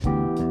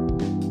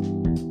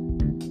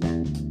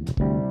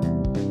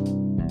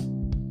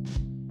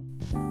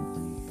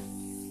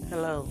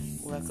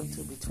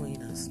to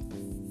Between Us.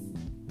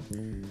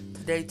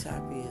 Today's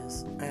topic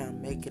is I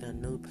am making a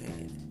new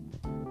path.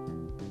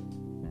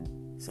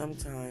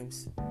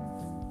 Sometimes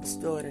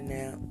starting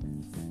out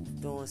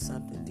doing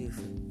something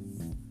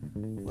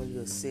different for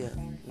yourself,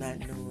 not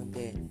knowing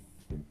that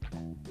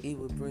it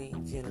will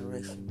bring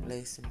generation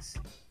blessings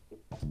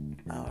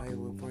or it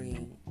will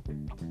bring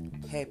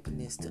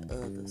happiness to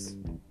others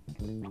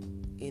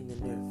in the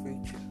near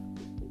future,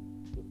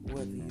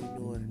 whether you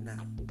know it or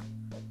not.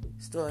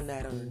 Starting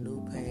out on a new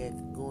path,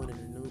 going in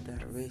a new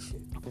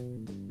direction,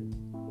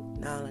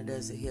 not only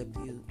does it help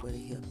you, but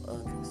it helps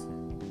others.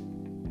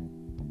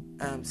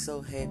 I'm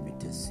so happy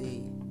to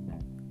see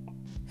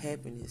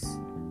happiness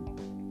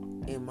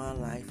in my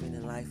life and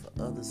the life of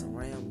others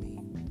around me,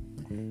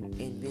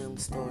 and them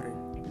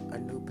starting a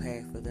new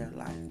path for their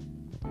life,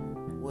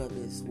 whether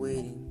it's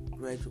wedding,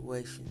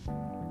 graduation,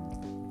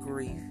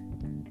 grief,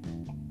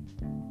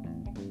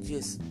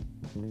 just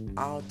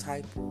all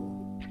type of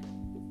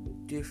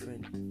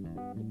different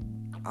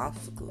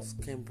obstacles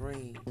can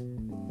bring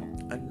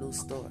a new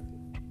start.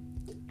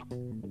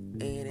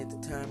 And at the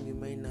time you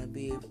may not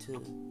be able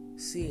to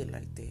see it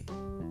like that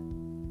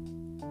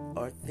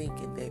or think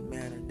in that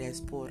manner. That's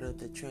part of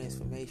the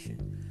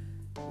transformation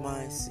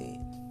mindset,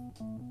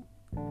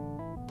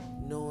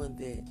 knowing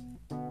that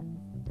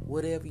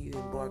whatever you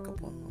embark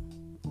upon,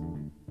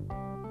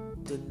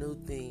 the new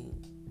thing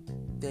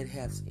that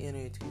has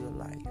entered into your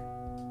life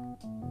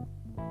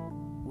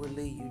will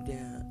lead you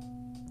down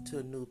to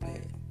a new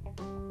path.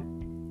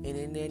 And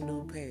in that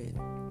new path,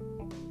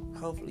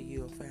 hopefully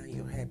you'll find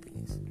your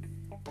happiness.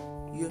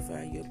 You'll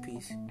find your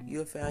peace.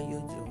 You'll find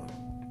your joy.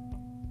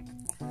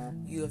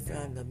 You'll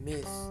find the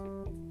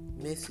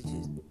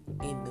messages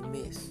in the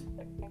mess.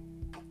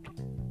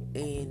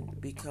 And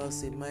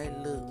because it might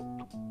look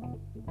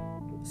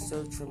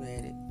so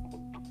traumatic,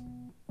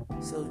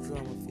 so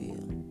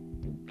drama-filled,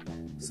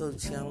 so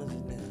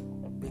challenging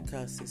now,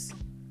 because it's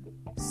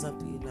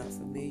something you're not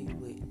familiar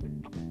with.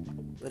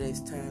 But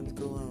as times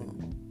go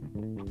on,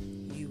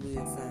 you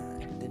will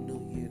find the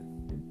new you.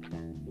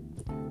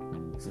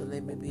 So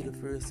let me be the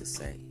first to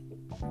say,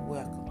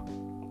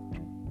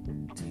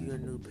 welcome to your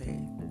new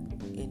path.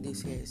 And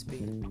this has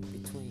been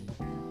Between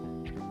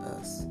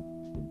Us.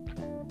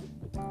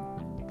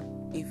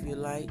 If you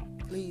like,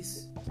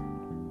 please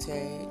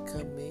tag,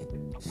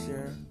 comment,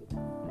 share,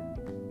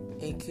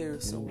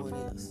 encourage someone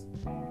else.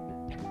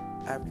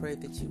 I pray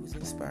that you was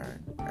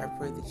inspired. I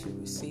pray that you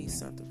received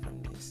something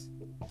from this.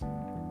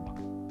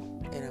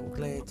 And I'm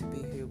glad to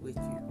be here with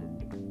you.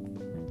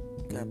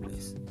 God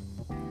bless.